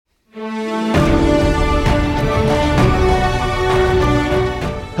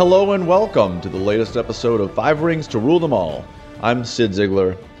Hello and welcome to the latest episode of Five Rings to Rule Them All. I'm Sid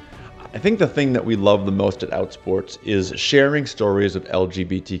Ziegler. I think the thing that we love the most at Outsports is sharing stories of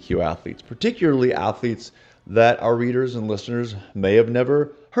LGBTQ athletes, particularly athletes that our readers and listeners may have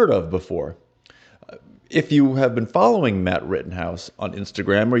never heard of before. If you have been following Matt Rittenhouse on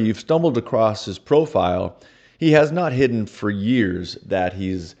Instagram or you've stumbled across his profile, he has not hidden for years that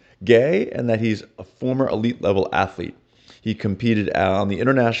he's gay and that he's a former elite level athlete. He competed on the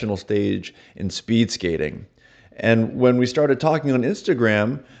international stage in speed skating. And when we started talking on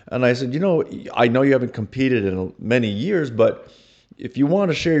Instagram, and I said, I know you haven't competed in many years, but if you want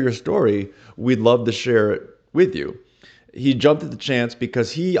to share your story, we'd love to share it with you. He jumped at the chance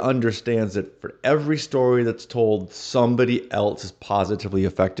because he understands that for every story that's told, somebody else is positively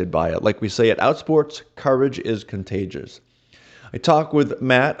affected by it. Like we say at Outsports, courage is contagious. I talk with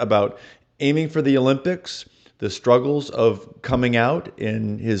Matt about aiming for the Olympics, the struggles of coming out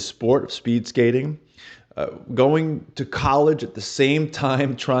in his sport of speed skating, going to college at the same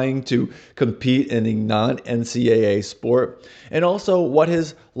time trying to compete in a non-NCAA sport, and also what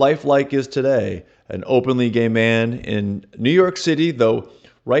his life like is today. An openly gay man in New York City, though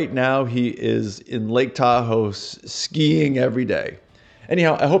right now he is in Lake Tahoe skiing every day.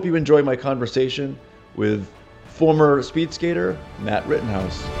 Anyhow, I hope you enjoy my conversation with former speed skater Matt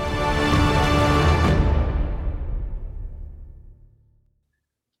Rittenhouse.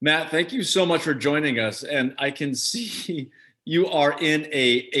 Matt, thank you so much for joining us. And I can see you are in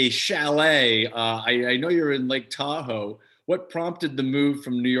a chalet. I know you're in Lake Tahoe. What prompted the move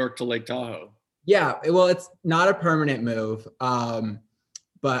from New York to Lake Tahoe? Yeah, well, it's not a permanent move,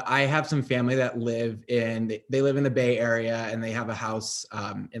 but I have some family that live in the Bay Area, and they have a house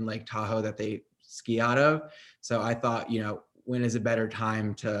in Lake Tahoe that they ski out of. So I thought, when is a better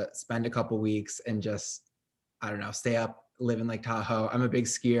time to spend a couple weeks and just, stay up, live in Lake Tahoe. I'm a big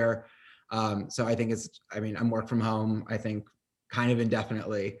skier. So I think I'm work from home, I think kind of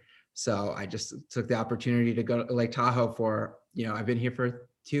indefinitely. So I just took the opportunity to go to Lake Tahoe for, I've been here for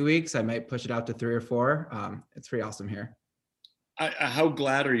 2 weeks. I might push it out to 3 or 4. It's pretty awesome here. How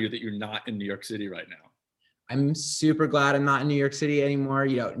glad are you that you're not in New York City right now? I'm super glad I'm not in New York City anymore.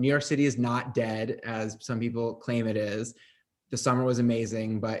 New York City is not dead as some people claim it is. The summer was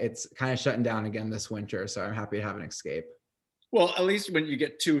amazing, but it's kind of shutting down again this winter. So I'm happy to have an escape. Well, at least when you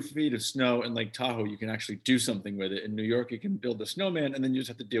get 2 feet of snow in Lake Tahoe, you can actually do something with it. In New York, you can build a snowman and then you just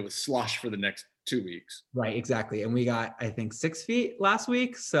have to deal with slush for the next 2 weeks. Right, exactly. And we got, I think, 6 feet last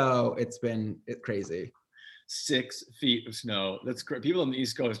week. So it's crazy. 6 feet of snow. That's great. People on the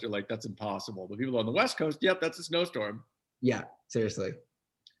East Coast are like, that's impossible. But people on the West Coast, yep, that's a snowstorm. Yeah, seriously.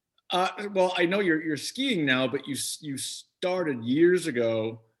 Well, I know you're skiing now, but you started years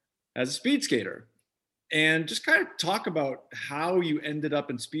ago as a speed skater. And just kind of talk about how you ended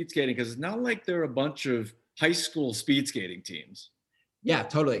up in speed skating, because it's not like there are a bunch of high school speed skating teams. Yeah,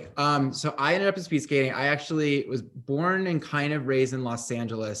 totally. So I ended up in speed skating. I actually was born and kind of raised in Los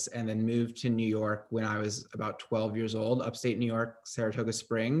Angeles and then moved to New York when I was about 12 years old, upstate New York, Saratoga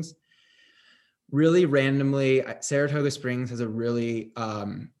Springs. Really randomly, Saratoga Springs has a really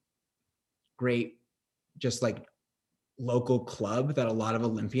great, just like local club that a lot of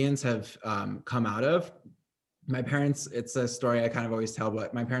Olympians have come out of. My parents, it's a story I kind of always tell,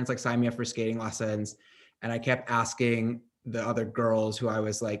 but my parents signed me up for skating lessons, and I kept asking the other girls who I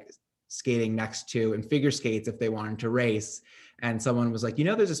was skating next to in figure skates if they wanted to race. And someone was like,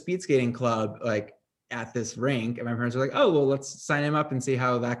 there's a speed skating club at this rink. And my parents were like, oh, well, let's sign him up and see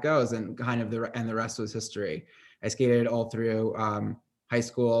how that goes. And the rest was history. I skated all through high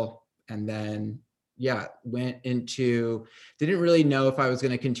school, and then didn't really know if I was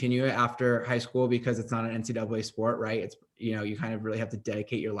going to continue it after high school because it's not an NCAA sport, right? It's, you kind of really have to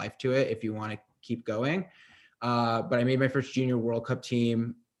dedicate your life to it if you want to keep going. But I made my first junior World Cup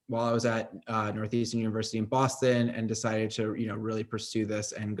team while I was at Northeastern University in Boston, and decided to, really pursue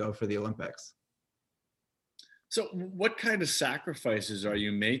this and go for the Olympics. So what kind of sacrifices are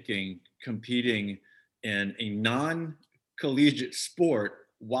you making competing in a non-collegiate sport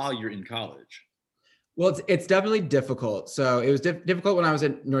while you're in college? Well, it's definitely difficult. So it was difficult when I was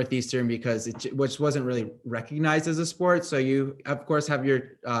at Northeastern because which wasn't really recognized as a sport. So you, of course, have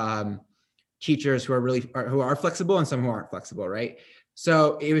your teachers who are flexible and some who aren't flexible, right?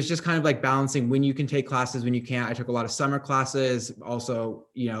 So it was just kind of like balancing when you can take classes, when you can't. I took a lot of summer classes. Also,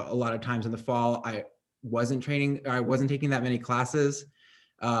 a lot of times in the fall, I wasn't taking that many classes.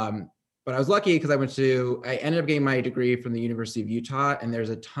 but I was lucky because I ended up getting my degree from the University of Utah, and there's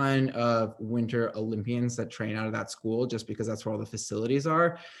a ton of Winter Olympians that train out of that school just because that's where all the facilities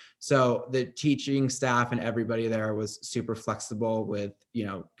are. So the teaching staff and everybody there was super flexible with,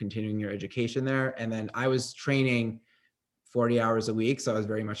 continuing your education there. And then I was training 40 hours a week. So I was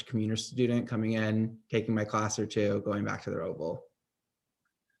very much a commuter student coming in, taking my class or two, going back to the Oval.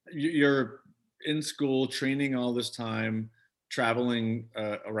 You're in school, training all this time, traveling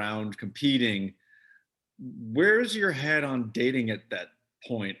around, competing. Where's your head on dating at that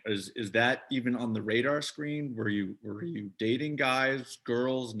point? Is that even on the radar screen? Were you dating guys,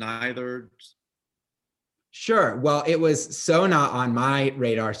 girls, neither? Sure. Well, it was so not on my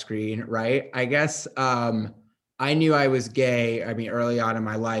radar screen, right? I guess I knew I was gay, early on in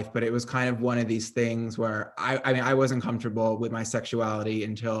my life, but it was kind of one of these things where I wasn't comfortable with my sexuality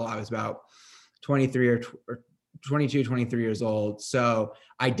until I was about 23 or 22, 23 years old. So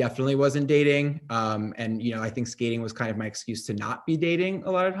I definitely wasn't dating. And, I think skating was kind of my excuse to not be dating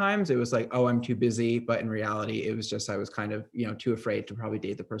a lot of times. It was like, oh, I'm too busy. But in reality, it was just, I was kind of, too afraid to probably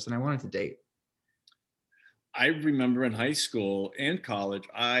date the person I wanted to date. I remember in high school and college,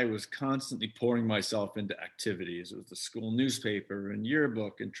 I was constantly pouring myself into activities. It was the school newspaper and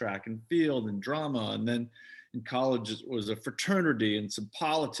yearbook and track and field and drama. And then in college, it was a fraternity and some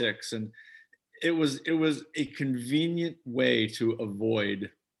politics. And it was a convenient way to avoid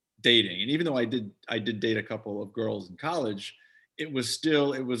dating. And even though I did date a couple of girls in college, it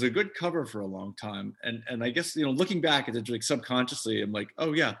was a good cover for a long time. And I guess, looking back at it, like subconsciously, I'm like,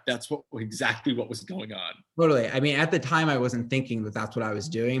 oh yeah, that's exactly what was going on. Totally. At the time I wasn't thinking that that's what I was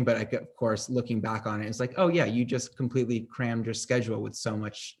doing, but of course, looking back on it, it's like, oh yeah, you just completely crammed your schedule with so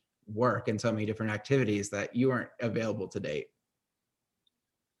much work and so many different activities that you weren't available to date.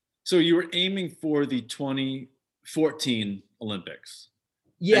 So you were aiming for the 2014 Olympics.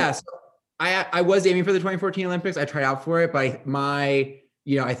 Yes. I was aiming for the 2014 Olympics. I tried out for it, but my,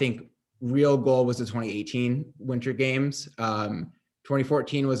 I think real goal was the 2018 Winter Games.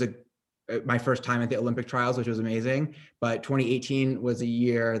 2014 was my first time at the Olympic trials, which was amazing. But 2018 was a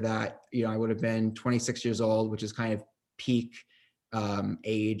year that, I would have been 26 years old, which is kind of peak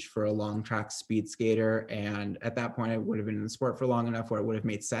age for a long track speed skater. And at that point, I would have been in the sport for long enough where it would have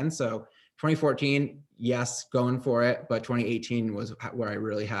made sense. So 2014, yes, going for it. But 2018 was where I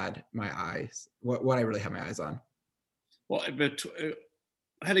really had my eyes, what I really had my eyes on. Well, but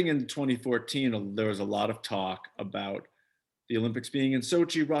heading into 2014, there was a lot of talk about the Olympics being in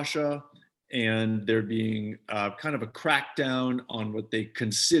Sochi, Russia, and there being kind of a crackdown on what they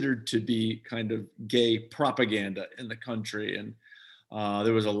considered to be kind of gay propaganda in the country. And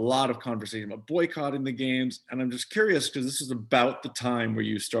there was a lot of conversation about boycotting the games. And I'm just curious, because this is about the time where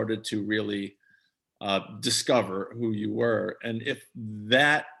you started to really discover who you were. And if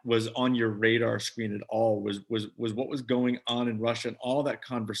that was on your radar screen at all, was what was going on in Russia and all that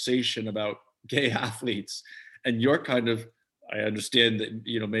conversation about gay athletes and your kind of, I understand that,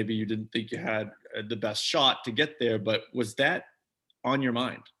 maybe you didn't think you had the best shot to get there, but was that on your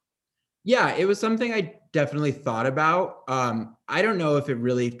mind? Yeah, it was something I definitely thought about. I don't know if it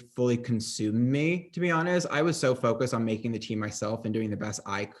really fully consumed me, to be honest. I was so focused on making the team myself and doing the best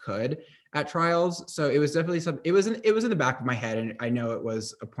I could at trials. So it was definitely it was in the back of my head. And I know it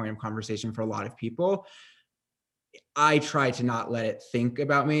was a point of conversation for a lot of people. I tried to not let it think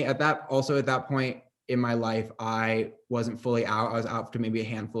about me at that point in my life. I wasn't fully out. I was out to maybe a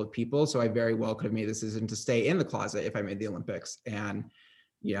handful of people. So I very well could have made the decision to stay in the closet if I made the Olympics, and,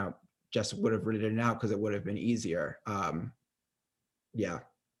 just would have written it out because it would have been easier. Yeah.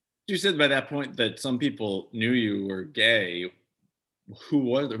 You said by that point that some people knew you were gay. Who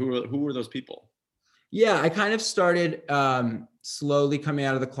were those people? Yeah, I kind of started slowly coming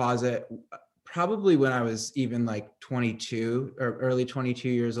out of the closet probably when I was even like 22 or early 22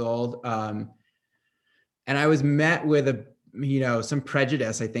 years old. And I was met with some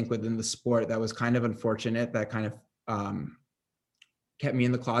prejudice, I think, within the sport that was kind of unfortunate, that kind of kept me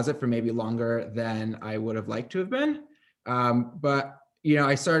in the closet for maybe longer than I would have liked to have been. But,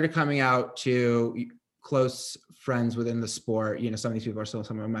 I started coming out to close friends within the sport. Some of these people are still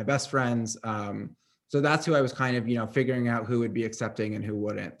some of my best friends. So that's who I was kind of, figuring out who would be accepting and who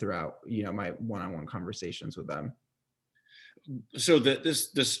wouldn't throughout, my one-on-one conversations with them. So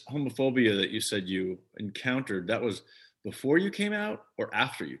this homophobia that you said you encountered, that was before you came out or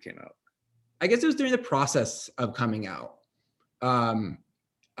after you came out? I guess it was during the process of coming out. Funny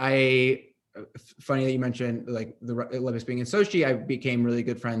that you mentioned like the Olympics being in Sochi. I became really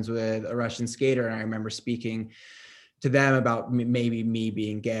good friends with a Russian skater, and I remember speaking to them about maybe me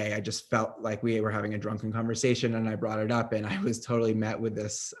being gay. I just felt like we were having a drunken conversation and I brought it up, and I was totally met with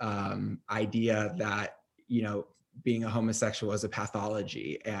this idea that, you know, being a homosexual was a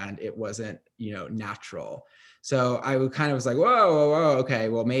pathology and it wasn't, you know, natural. So I would kind of was like, whoa, okay,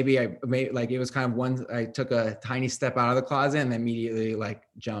 well, maybe like, it was kind of I took a tiny step out of the closet and immediately like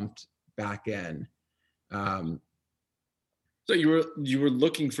jumped back in. So you were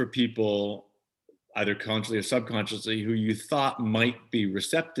looking for people, either consciously or subconsciously, who you thought might be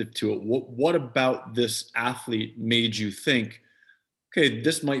receptive to it. What about this athlete made you think, okay,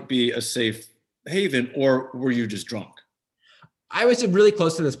 this might be a safe haven, or were you just drunk? I was really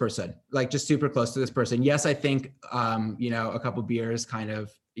close to this person, like just super close to this person. Yes, I think, you know, a couple beers kind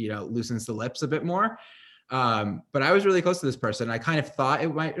of, you know, loosens the lips a bit more. But I was really close to this person. I kind of thought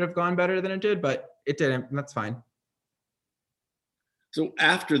it might have gone better than it did, but it didn't. And that's fine. So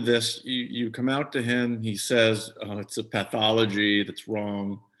after this, you come out to him. He says, it's a pathology that's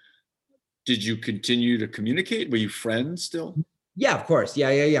wrong. Did you continue to communicate? Were you friends still? Yeah, of course.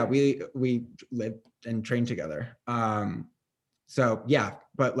 Yeah. We lived and trained together. So yeah,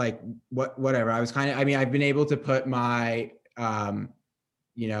 but like whatever. I was kind of, I mean, I've been able to put my,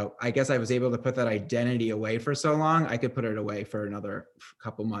 you know, I guess I was able to put that identity away for so long. I could put it away for another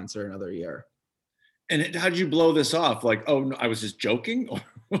couple months or another year. And how did you blow this off? Like, oh, no, I was just joking?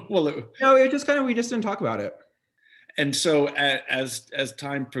 Well, no, it just kind of, we just didn't talk about it. And so as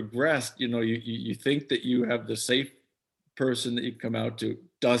time progressed, you know, you think that you have the safe person that you come out to,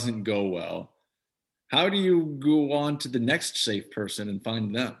 doesn't go well. How do you go on to the next safe person and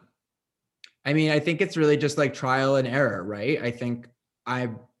find them? I mean, I think it's really just like trial and error, right? I think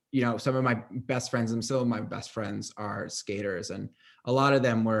you know, some of my best friends, and still my best friends, are skaters, and a lot of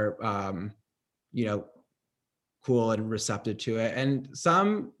them were, you know, cool and receptive to it, and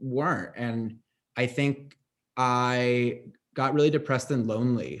some weren't. And I think I got really depressed and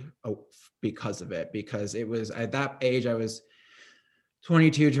lonely because of it, because it was at that age, I was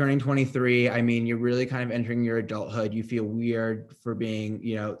 22 turning 23. I mean, you're really kind of entering your adulthood. You feel weird for being,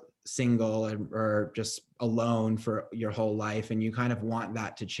 you know, single or just alone for your whole life, and you kind of want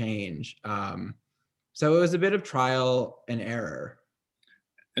that to change. So it was a bit of trial and error.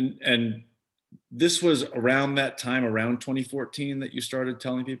 And this was around that time, around 2014, that you started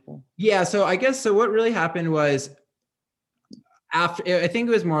telling people? Yeah. So I guess, so what really happened was, after, I think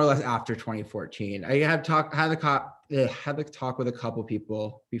it was more or less after 2014. I had the talk with a couple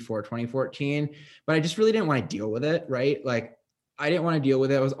people before 2014, but I just really didn't want to deal with it, right? Like, I didn't want to deal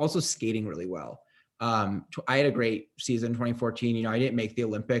with it. I was also skating really well. I had a great season 2014. You know, I didn't make the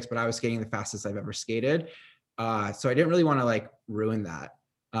Olympics, but I was skating the fastest I've ever skated. So I didn't really want to like ruin that.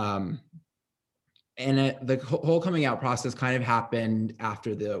 And the whole coming out process kind of happened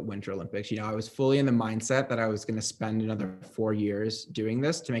after the Winter Olympics. You know, I was fully in the mindset that I was going to spend another 4 years doing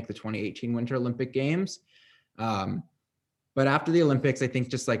this to make the 2018 Winter Olympic Games. But after the Olympics, I think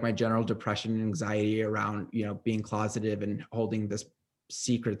just like my general depression and anxiety around, you know, being closeted and holding this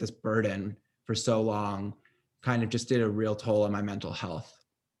secret, this burden for so long, kind of just did a real toll on my mental health.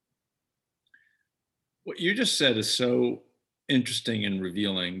 What you just said is so interesting and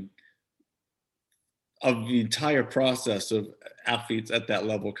revealing of the entire process of athletes at that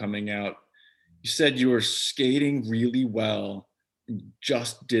level coming out. You said you were skating really well and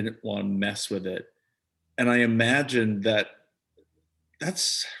just didn't want to mess with it. And I imagine that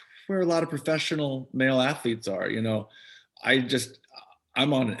that's where a lot of professional male athletes are. You know,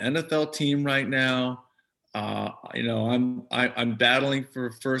 I'm on an NFL team right now. You know, I'm battling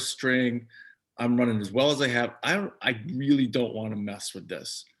for first string. I'm running as well as I have. I really don't want to mess with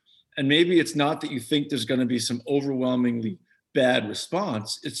this. And maybe it's not that you think there's going to be some overwhelmingly bad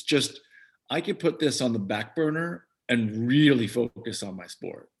response. It's just, I could put this on the back burner and really focus on my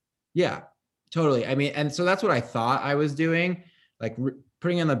sport. Yeah, totally. I mean, and so that's what I thought I was doing, like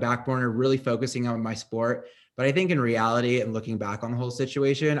putting on the back burner, really focusing on my sport. But I think in reality, and looking back on the whole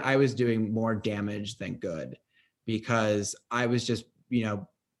situation, I was doing more damage than good, because I was just, you know,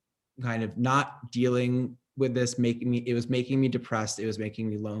 kind of not dealing with this, it was making me depressed. It was making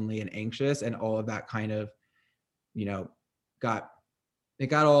me lonely and anxious, and all of that kind of, you know, got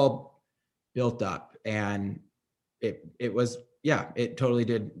all built up, and it was, yeah, it totally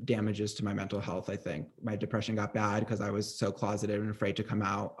did damages to my mental health. I think my depression got bad because I was so closeted and afraid to come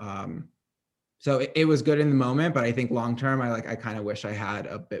out. So it was good in the moment, but I think long-term, I kind of wish I had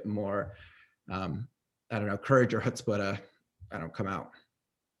a bit more, I don't know, courage or chutzpah to, I don't come out.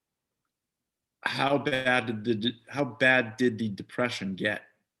 How bad did the depression get?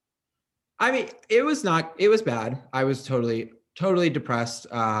 I mean, it was bad. I was totally depressed.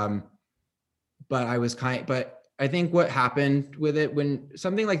 But I think what happened with it, when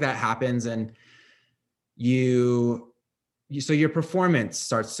something like that happens and so your performance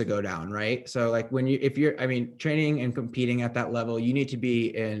starts to go down, right? So like if you're, I mean, training and competing at that level, you need to be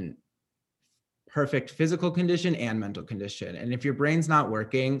in perfect physical condition and mental condition. And if your brain's not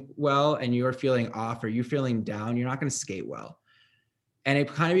working well and you're feeling off or you're feeling down, you're not going to skate well. And it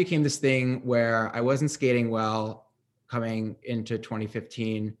kind of became this thing where I wasn't skating well coming into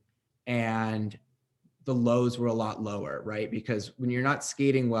 2015, and the lows were a lot lower, right? Because when you're not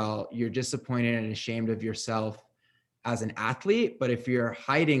skating well, you're disappointed and ashamed of yourself as an athlete. But if you're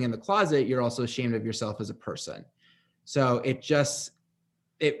hiding in the closet, you're also ashamed of yourself as a person. So it just,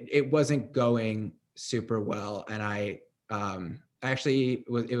 it wasn't going super well. And it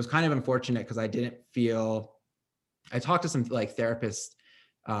was kind of unfortunate because I talked to some like therapists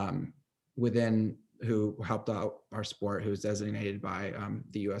within who helped out our sport, who was designated by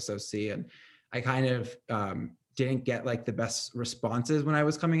the USOC. And I kind of didn't get like the best responses when I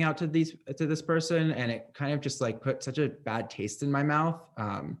was coming out to this person. And it kind of just like put such a bad taste in my mouth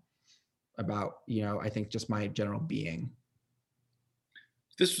about, I think just my general being.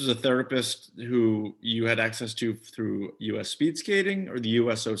 This was a therapist who you had access to through US Speed Skating or the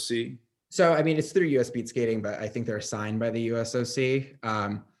USOC? So, I mean, it's through US Speed Skating, but I think they're assigned by the USOC.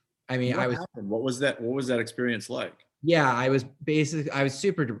 What was that experience like? Yeah, I was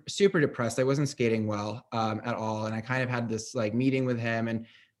super, super depressed. I wasn't skating well at all. And I kind of had this like meeting with him, and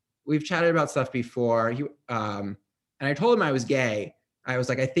we've chatted about stuff before. And I told him I was gay. I was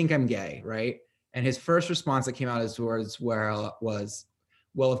like, I think I'm gay, right? And his first response that came out his words was,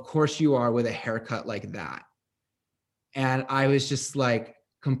 well, of course you are, with a haircut like that. And I was just like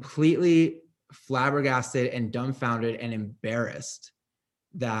completely flabbergasted and dumbfounded and embarrassed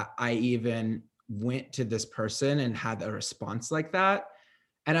that I even went to this person and had a response like that.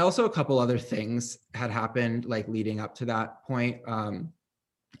 And also a couple other things had happened like leading up to that point.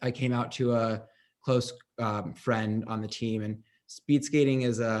 I came out to a close friend on the team, and speed skating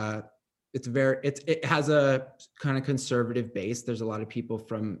is it has a kind of conservative base. There's a lot of people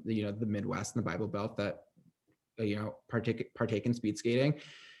from the Midwest and the Bible Belt that partake in speed skating.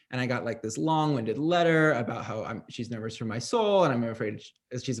 And I got like this long-winded letter about how she's nervous for my soul, and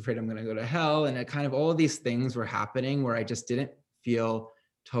she's afraid I'm going to go to hell. And it kind of, all of these things were happening where I just didn't feel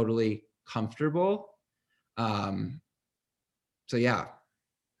totally comfortable. So yeah.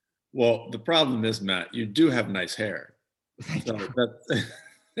 Well, the problem is, Matt, you do have nice hair. So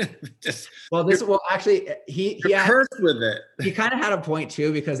actually, he cursed with it. He kind of had a point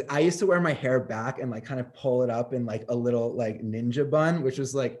too, because I used to wear my hair back and like kind of pull it up in like a little like ninja bun, which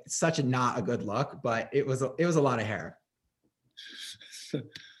was like not a good look, but it was a lot of hair. It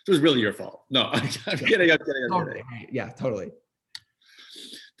was really your fault. No, I'm kidding. Totally. Yeah, totally.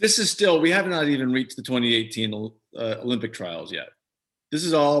 This is still, we have not even reached the 2018 Olympic trials yet. This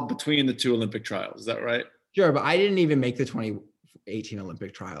is all between the two Olympic trials. Is that right? Sure, but I didn't even make the 2018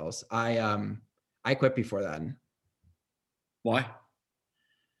 Olympic trials. I quit before then. Why?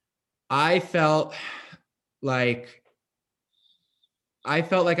 I felt like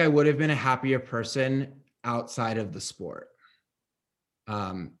I would have been a happier person outside of the sport,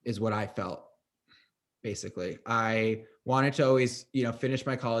 is what I felt. Basically, I wanted to always, finish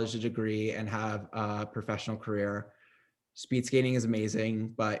my college degree and have a professional career. Speed skating is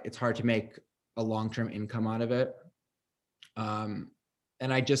amazing, but it's hard to make a long-term income out of it. And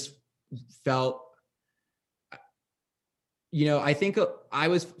I just felt, I think I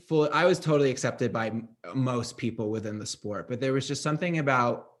was totally accepted by most people within the sport, but there was just something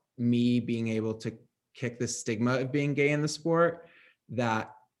about me being able to kick the stigma of being gay in the sport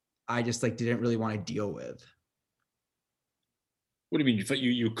that I just like didn't really want to deal with. What do you mean? You thought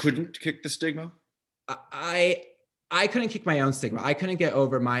you couldn't kick the stigma? I couldn't kick my own stigma. I couldn't get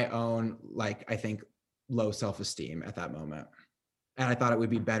over my own, like, I think, low self-esteem at that moment. And I thought it would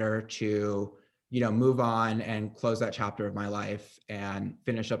be better to, move on and close that chapter of my life and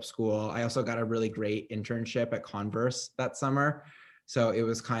finish up school. I also got a really great internship at Converse that summer. So it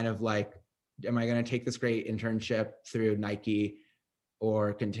was kind of like, am I going to take this great internship through Nike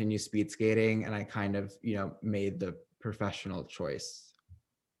or continue speed skating? And I kind of, made the professional choice.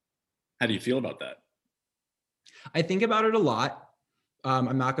 How do you feel about that? I think about it a lot.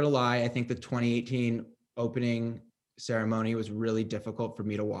 I'm not going to lie. I think the 2018 opening ceremony was really difficult for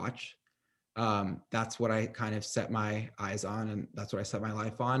me to watch. That's what I kind of set my eyes on, and that's what I set my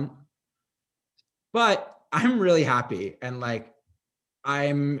life on. But I'm really happy, and like,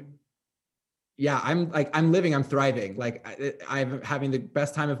 I'm living, I'm thriving. Like I'm having the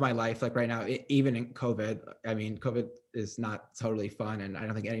best time of my life. Like right now, even in COVID, I mean, COVID is not totally fun, and I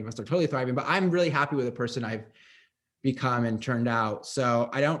don't think any of us are totally thriving, but I'm really happy with the person I've become and turned out. So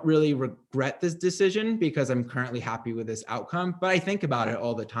I don't really regret this decision because I'm currently happy with this outcome, but I think about it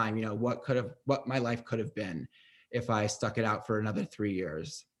all the time, you know, what my life could have been if I stuck it out for another 3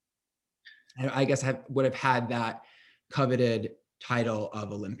 years. And I guess I would have had that coveted title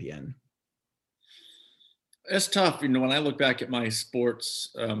of Olympian. It's tough, you know. When I look back at my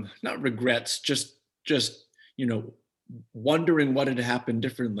sports, not regrets, just you know, wondering what had happened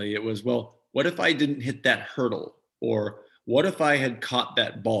differently. It was, well, what if I didn't hit that hurdle, or what if I had caught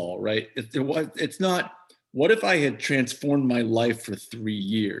that ball? Right? It's not. What if I had transformed my life for 3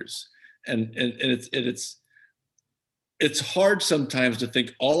 years? And it's hard sometimes to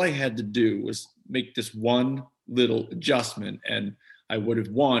think all I had to do was make this one little adjustment and I would have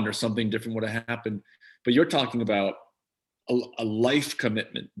won, or something different would have happened. But you're talking about a life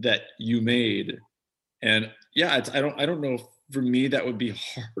commitment that you made. And yeah, I don't know if for me that would be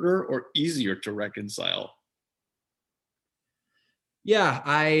harder or easier to reconcile. Yeah,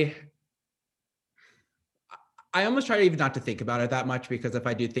 I almost try to even not to think about it that much, because if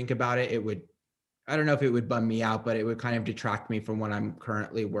I do think about it, it would, I don't know if it would bum me out, but it would kind of detract me from what I'm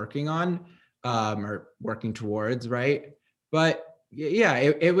currently working on, or working towards, right? But yeah,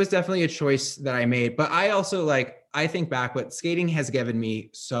 it was definitely a choice that I made. But I also, like, I think back, what skating has given me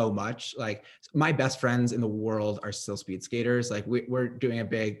so much. Like, my best friends in the world are still speed skaters. Like, we're doing a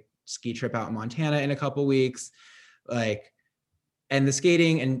big ski trip out in Montana in a couple weeks. Like, and the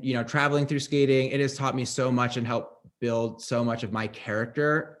skating and, you know, traveling through skating, it has taught me so much and helped build so much of my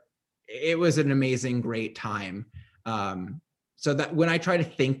character. It was an amazing, great time. So that when I try to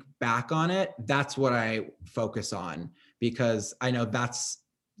think back on it, that's what I focus on, because I know that's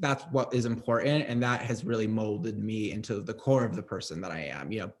what is important, and that has really molded me into the core of the person that I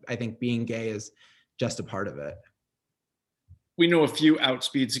am. You know, I think being gay is just a part of it. We know a few out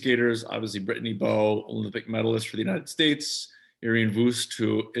speed skaters, obviously Brittany Bowe, Olympic medalist for the United States, Irene Wüst,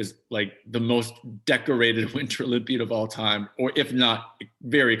 who is like the most decorated Winter Olympian of all time, or if not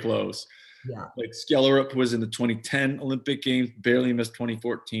very close. Yeah. Like Skellerup was in the 2010 Olympic Games, barely missed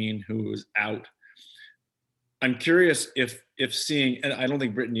 2014, who was out. I'm curious if seeing, and I don't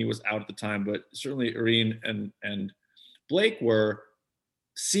think Brittany was out at the time, but certainly Irene and Blake were,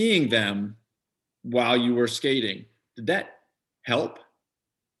 seeing them while you were skating. Did that help,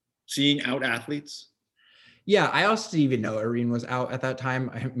 seeing out athletes? Yeah, I also didn't even know Irene was out at that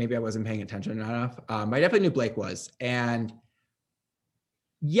time. Maybe I wasn't paying attention enough. I definitely knew Blake was. And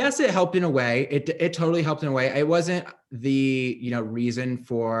yes, it helped in a way. It totally helped in a way. It wasn't the, you know, reason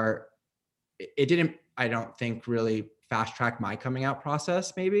for, it didn't, I don't think, really fast track my coming out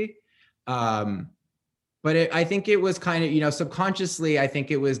process, maybe. But I think it was kind of, you know, subconsciously, I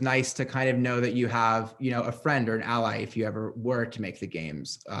think it was nice to kind of know that you have, you know, a friend or an ally if you ever were to make the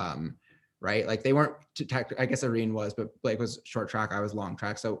games, right? Like, they weren't, I guess Irene was, but Blake was short track, I was long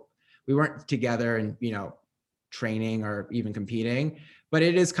track. So we weren't together and, you know, training or even competing. But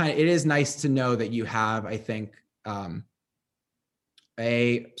it is nice to know that you have, I think, someone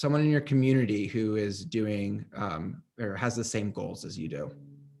in your community who is doing, or has the same goals as you do.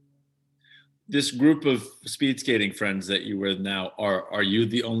 This group of speed skating friends that you with now, are you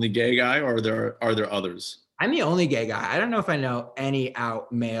the only gay guy, or are there others? I'm the only gay guy. I don't know if I know any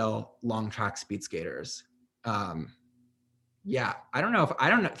out male long track speed skaters. Yeah, I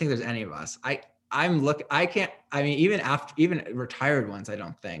don't think there's any of us. I mean, even retired ones, I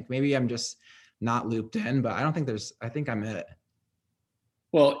don't think. Maybe I'm just not looped in, but I think I'm it.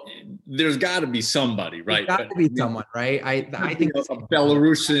 Well, there's got to be somebody, right? There's got to be someone, right? I think a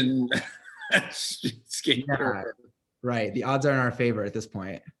Belarusian skater. Yeah, right. The odds are in our favor at this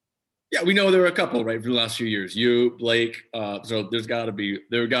point. Yeah, we know there are a couple, right, for the last few years. You, Blake. So there got to be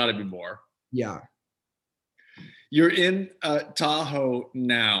more. Yeah. You're in Tahoe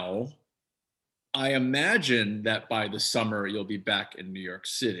now. I imagine that by the summer you'll be back in New York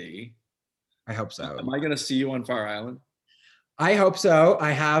City. I hope so. Am I going to see you on Fire Island? I hope so.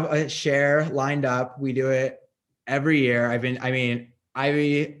 I have a share lined up. We do it every year. I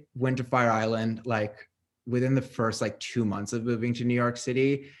went to Fire Island like within the first like 2 months of moving to New York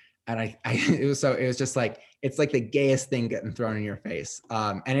City. And it was just like, it's like the gayest thing getting thrown in your face.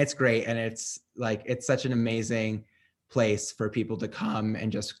 And it's great. And it's such an amazing place for people to come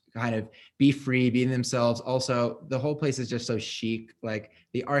and just kind of be free, be themselves. Also, the whole place is just so chic. Like,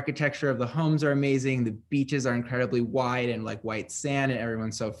 the architecture of the homes are amazing. The beaches are incredibly wide and like white sand, and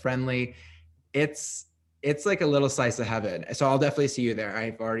everyone's so friendly. It's like a little slice of heaven. So I'll definitely see you there.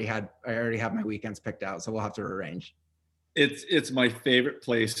 I already have my weekends picked out, so we'll have to arrange. It's my favorite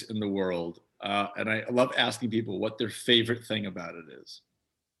place in the world. And I love asking people what their favorite thing about it is.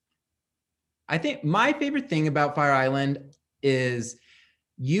 I think my favorite thing about Fire Island is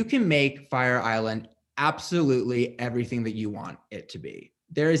you can make Fire Island absolutely everything that you want it to be.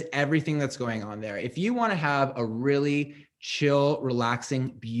 There is everything that's going on there. If you want to have a really chill, relaxing,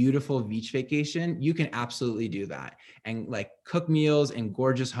 beautiful beach vacation, you can absolutely do that. And like cook meals in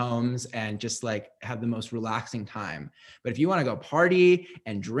gorgeous homes and just like have the most relaxing time. But if you want to go party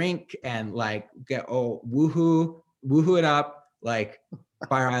and drink and like get woohoo it up, like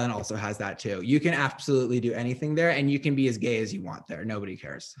Fire Island also has that too. You can absolutely do anything there, and you can be as gay as you want there. Nobody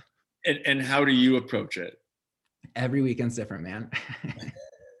cares. And how do you approach it? Every weekend's different, man.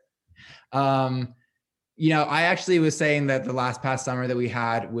 I actually was saying that the past summer that we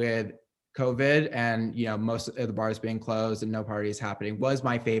had with COVID and, most of the bars being closed and no parties happening was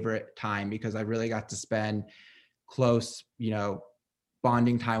my favorite time, because I really got to spend close,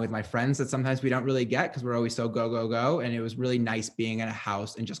 bonding time with my friends that sometimes we don't really get because we're always so go. And it was really nice being in a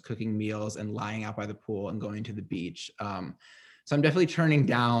house and just cooking meals and lying out by the pool and going to the beach. So I'm definitely turning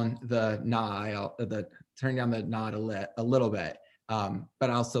down the knot a little bit. But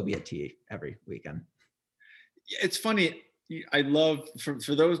I'll still be at tea every weekend. It's funny. I love,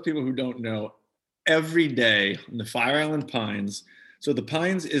 for those people who don't know, every day on the Fire Island Pines. So the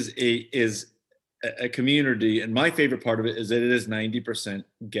Pines is a community, and my favorite part of it is that it is 90%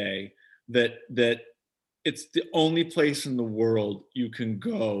 gay. That it's the only place in the world you can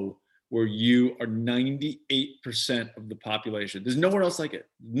go where you are 98% of the population. There's nowhere else like it.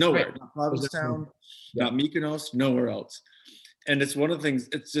 Nowhere. Right. Not Provincetown, not Mykonos, nowhere else. And it's one of the things,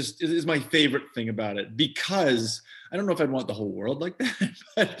 it is my favorite thing about it, because I don't know if I'd want the whole world like that,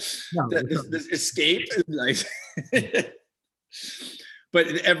 but this escape is nice. But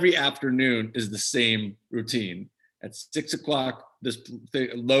every afternoon is the same routine. At 6 o'clock, this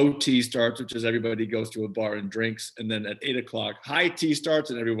low tea starts, which is everybody goes to a bar and drinks. And then at 8 o'clock, high tea starts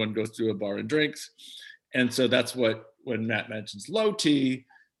and everyone goes to a bar and drinks. And so that's when Matt mentions low tea,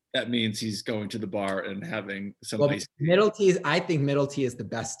 that means he's going to the bar and having some nice tea. Middle tea I think middle tea is the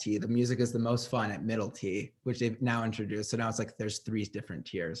best tea. The music is the most fun at middle tea, which they've now introduced. So now it's like there's 3 different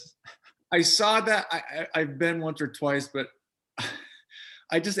tiers. I saw that. I've been once or twice, but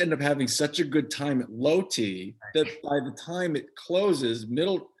I just end up having such a good time at low tea that by the time it closes,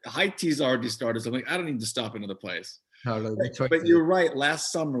 high tea's already started. So I'm like, I don't need to stop another place. Totally. But you're right.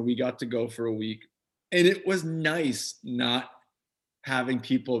 Last summer we got to go for a week, and it was nice not having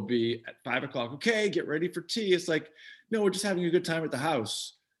people be at 5 o'clock. Okay, get ready for tea. It's like, no, we're just having a good time at the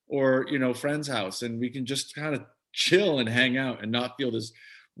house or friend's house, and we can just kind of chill and hang out and not feel this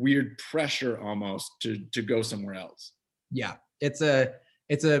weird pressure almost to go somewhere else. Yeah, it's a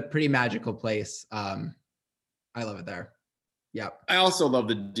pretty magical place. I love it there. Yeah. I also love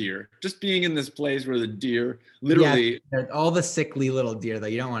the deer. Just being in this place where the deer literally. Yeah, all the sickly little deer though.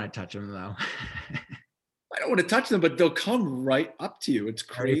 You don't want to touch them though. I don't want to touch them, but they'll come right up to you. It's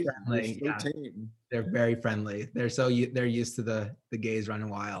crazy. They're so tame. They're very friendly. They're used to the gays running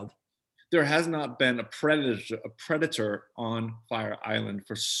wild. There has not been a predator on Fire Island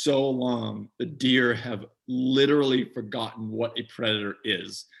for so long. The deer have literally forgotten what a predator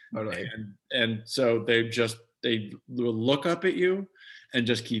is. Totally. And so they will look up at you and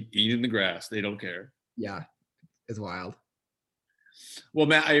just keep eating the grass. They don't care. Yeah, it's wild. Well,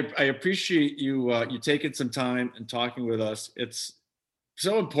 Matt, I appreciate you taking some time and talking with us. It's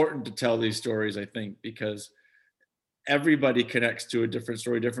so important to tell these stories, I think, because everybody connects to a different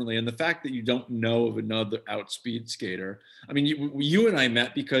story differently. And the fact that you don't know of another out speed skater. I mean, you and I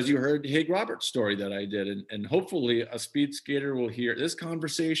met because you heard Hig Roberts' story that I did. And hopefully a speed skater will hear this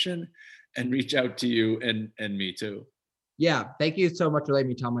conversation and reach out to you and me too. Yeah. Thank you so much for letting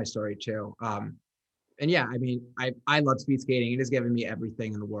me tell my story too. And yeah, I mean, I love speed skating. It has given me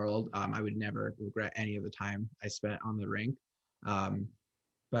everything in the world. I would never regret any of the time I spent on the rink.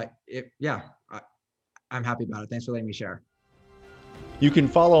 But I'm happy about it. Thanks for letting me share. You can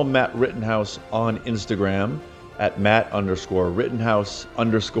follow Matt Rittenhouse on Instagram at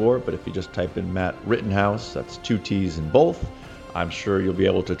Matt_Rittenhouse_. But if you just type in Matt Rittenhouse, that's 2 T's in both, I'm sure you'll be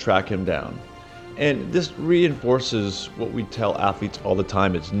able to track him down. And this reinforces what we tell athletes all the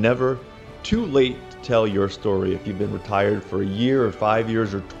time. It's never too late to tell your story. If you've been retired for a year or 5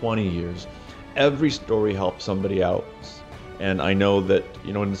 years or 20 years, every story helps somebody out. And I know that,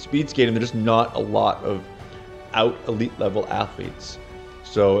 in the speed skating, there's just not a lot of out elite level athletes.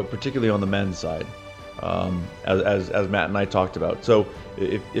 So particularly on the men's side, as Matt and I talked about. So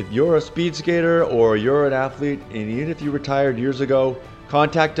if you're a speed skater or you're an athlete, and even if you retired years ago,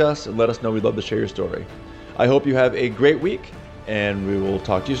 contact us and let us know. We'd love to share your story. I hope you have a great week, and we will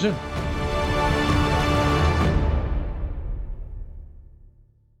talk to you soon.